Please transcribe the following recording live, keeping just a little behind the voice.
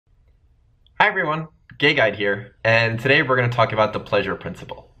Hi everyone, Guyde here, and today we're going to talk about the pleasure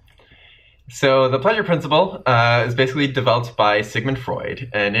principle. So the pleasure principle is basically developed by Sigmund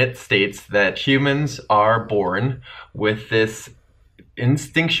Freud, and it states that humans are born with this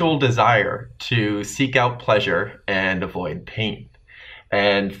instinctual desire to seek out pleasure and avoid pain.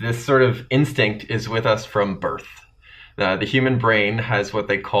 And this sort of instinct is with us from birth. The human brain has what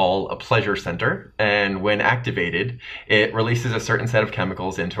they call a pleasure center, and when activated, it releases a certain set of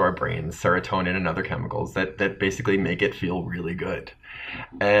chemicals into our brains, serotonin and other chemicals, that basically make it feel really good.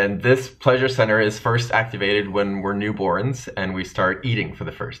 And this pleasure center is first activated when we're newborns and we start eating for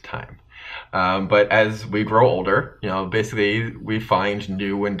the first time. But as we grow older, basically we find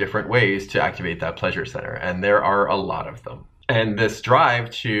new and different ways to activate that pleasure center, and there are a lot of them. And this drive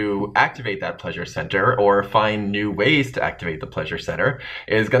to activate that pleasure center or find new ways to activate the pleasure center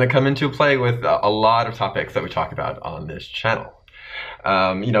is going to come into play with a lot of topics that we talk about on this channel.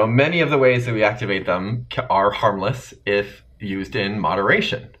 Many of the ways that we activate them are harmless if used in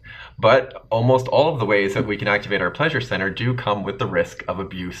moderation. But almost all of the ways that we can activate our pleasure center do come with the risk of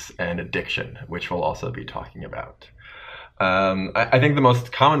abuse and addiction, which we'll also be talking about. I think the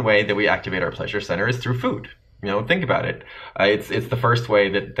most common way that we activate our pleasure center is through food. Think about it. It's the first way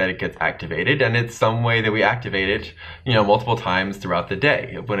that it gets activated, and it's some way that we activate it, multiple times throughout the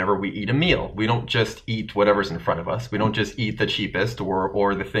day. Whenever we eat a meal, we don't just eat whatever's in front of us. We don't just eat the cheapest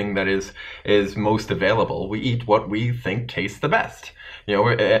or the thing that is most available. We eat what we think tastes the best.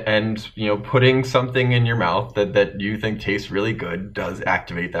 Putting something in your mouth that you think tastes really good does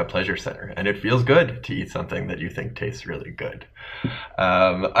activate that pleasure center, and it feels good to eat something that you think tastes really good.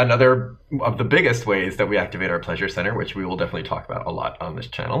 Another of the biggest ways that we activate our pleasure center, which we will definitely talk about a lot on this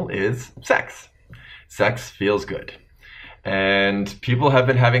channel, is sex. Sex feels good. And people have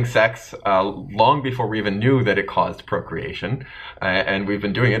been having sex long before we even knew that it caused procreation, and we've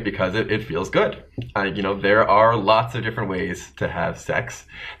been doing it because it feels good. There are lots of different ways to have sex.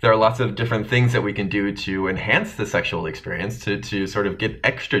 There are lots of different things that we can do to enhance the sexual experience, to sort of get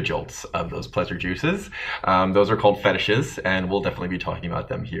extra jolts of those pleasure juices. Those are called fetishes, and we'll definitely be talking about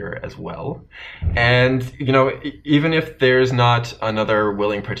them here as well. And, even if there's not another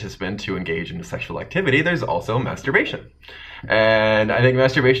willing participant to engage in a sexual activity, there's also masturbation. And I think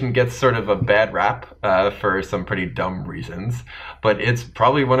masturbation gets sort of a bad rap for some pretty dumb reasons, but it's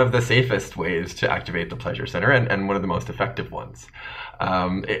probably one of the safest ways to activate the pleasure center, and one of the most effective ones.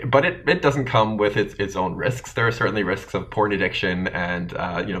 But it doesn't come with its own risks. There are certainly risks of porn addiction and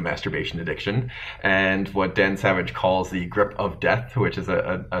masturbation addiction, and what Dan Savage calls the grip of death, which is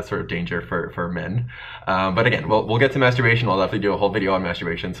a sort of danger for men. But again, we'll get to masturbation. I'll definitely do a whole video on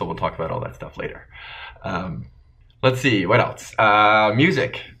masturbation, so we'll talk about all that stuff later. Let's see, what else?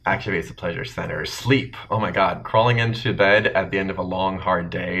 Music activates the pleasure center. Sleep, oh my God, crawling into bed at the end of a long,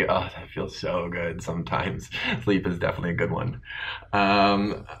 hard day. Oh, that feels so good sometimes. Sleep is definitely a good one.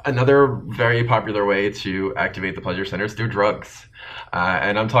 Another very popular way to activate the pleasure center is through drugs.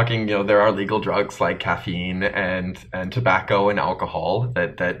 And I'm talking, there are legal drugs like caffeine and tobacco and alcohol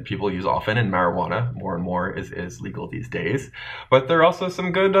that people use often, and marijuana more and more is legal these days. But there are also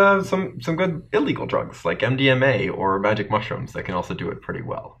some good good illegal drugs like MDMA or magic mushrooms that can also do it pretty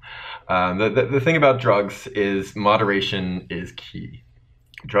well. The thing about drugs is moderation is key.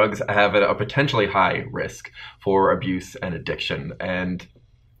 Drugs have a potentially high risk for abuse and addiction, and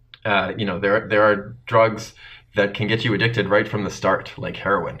there are drugs that can get you addicted right from the start, like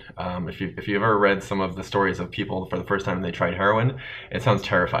heroin. If you ever read some of the stories of people for the first time they tried heroin, it sounds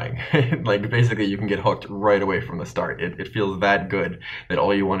terrifying. Like basically you can get hooked right away from the start. It feels that good that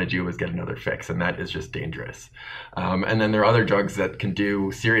all you want to do is get another fix, and that is just dangerous. And then there are other drugs that can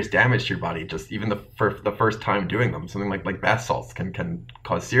do serious damage to your body just even for the first time doing them. Something like bath salts can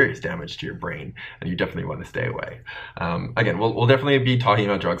cause serious damage to your brain, and you definitely want to stay away. Again, we'll definitely be talking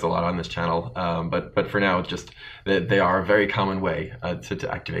about drugs a lot on this channel, but for now it's just that they are a very common way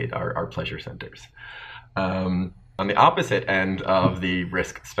to activate our pleasure centers. On the opposite end of the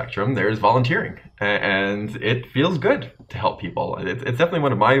risk spectrum, there's volunteering, and it feels good to help people. It's definitely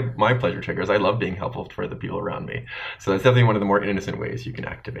one of my pleasure triggers. I love being helpful for the people around me, so that's definitely one of the more innocent ways you can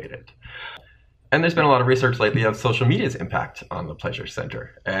activate it. And there's been a lot of research lately of social media's impact on the pleasure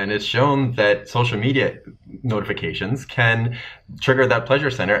center. And it's shown that social media notifications can trigger that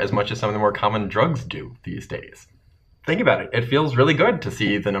pleasure center as much as some of the more common drugs do these days. Think about it. It feels really good to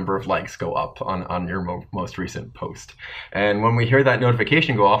see the number of likes go up on your most recent post. And when we hear that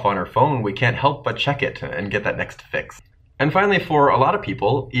notification go off on our phone, we can't help but check it and get that next fix. And finally, for a lot of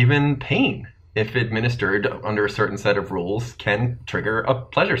people, even pain if administered under a certain set of rules, can trigger a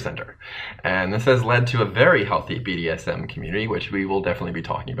pleasure center. And this has led to a very healthy BDSM community, which we will definitely be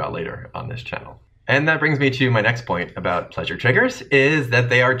talking about later on this channel. And that brings me to my next point about pleasure triggers, is that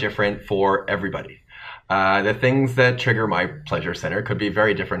they are different for everybody. The things that trigger my pleasure center could be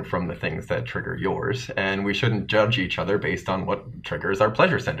very different from the things that trigger yours, and we shouldn't judge each other based on what triggers our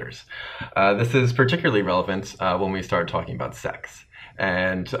pleasure centers. This is particularly relevant when we start talking about sex.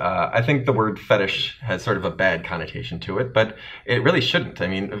 And I think the word fetish has sort of a bad connotation to it, but it really shouldn't. I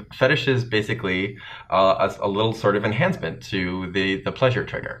mean, fetish is basically a little sort of enhancement to the pleasure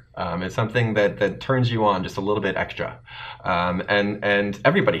trigger. It's something that turns you on just a little bit extra. And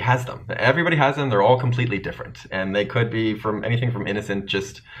everybody has them. Everybody has them. They're all completely different. And they could be from anything from innocent,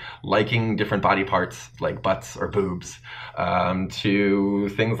 just liking different body parts like butts or boobs, to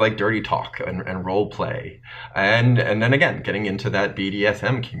things like dirty talk and role play. And then again, getting into that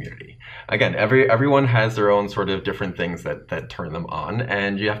BDSM community. Again, everyone has their own sort of different things that turn them on,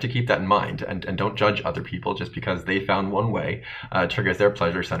 and you have to keep that in mind, and don't judge other people just because they found one way triggers their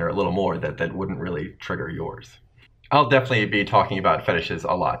pleasure center a little more that wouldn't really trigger yours. I'll definitely be talking about fetishes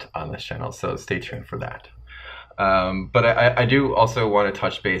a lot on this channel, so stay tuned for that. But I do also want to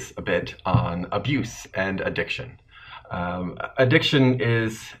touch base a bit on abuse and addiction. Addiction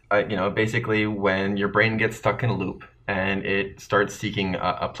is, basically when your brain gets stuck in a loop and it starts seeking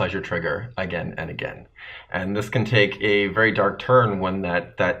a pleasure trigger again and again. And this can take a very dark turn when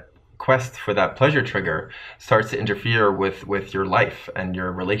that quest for that pleasure trigger starts to interfere with your life and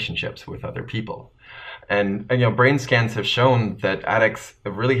your relationships with other people. And brain scans have shown that addicts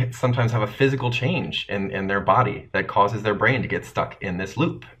really sometimes have a physical change in their body that causes their brain to get stuck in this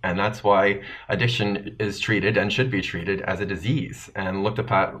loop. And that's why addiction is treated and should be treated as a disease and looked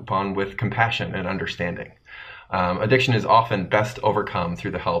upon with compassion and understanding. Addiction is often best overcome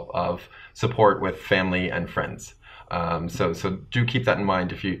through the help of support with family and friends. So do keep that in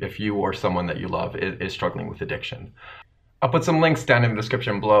mind if you or someone that you love is struggling with addiction. I'll put some links down in the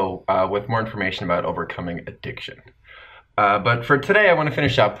description below with more information about overcoming addiction. But for today, I want to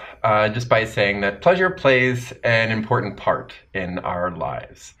finish up just by saying that pleasure plays an important part in our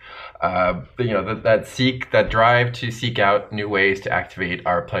lives. That drive to seek out new ways to activate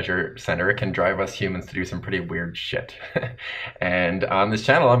our pleasure center can drive us humans to do some pretty weird shit. And on this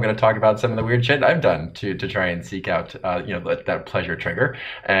channel, I'm going to talk about some of the weird shit I've done to try and seek out that pleasure trigger.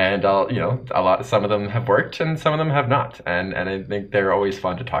 And some of them have worked and some of them have not. And I think they're always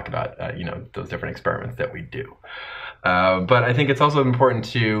fun to talk about those different experiments that we do. But I think it's also important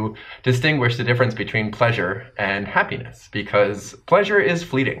to distinguish the difference between pleasure and happiness, because pleasure is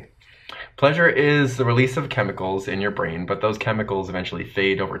fleeting. Pleasure is the release of chemicals in your brain, but those chemicals eventually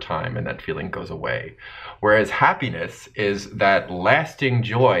fade over time and that feeling goes away. Whereas happiness is that lasting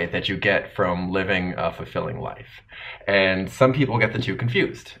joy that you get from living a fulfilling life. And some people get the two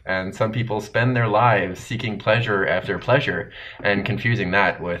confused, and some people spend their lives seeking pleasure after pleasure and confusing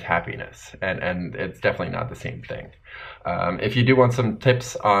that with happiness. And it's definitely not the same thing. If you do want some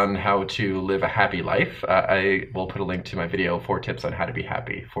tips on how to live a happy life, I will put a link to my video 4 tips on how to be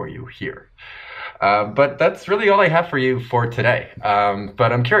happy for you here. But that's really all I have for you for today.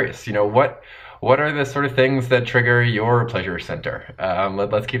 But I'm curious, what are the sort of things that trigger your pleasure center?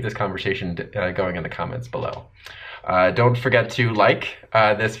 Let's keep this conversation going in the comments below. Don't forget to like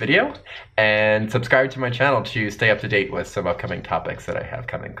this video and subscribe to my channel to stay up to date with some upcoming topics that I have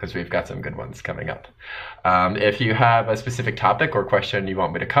coming, because we've got some good ones coming up. If you have a specific topic or question you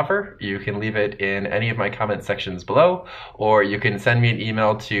want me to cover, you can leave it in any of my comment sections below, or you can send me an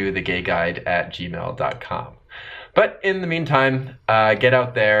email to thegayguide@gmail.com. But in the meantime, get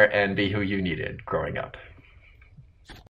out there and be who you needed growing up.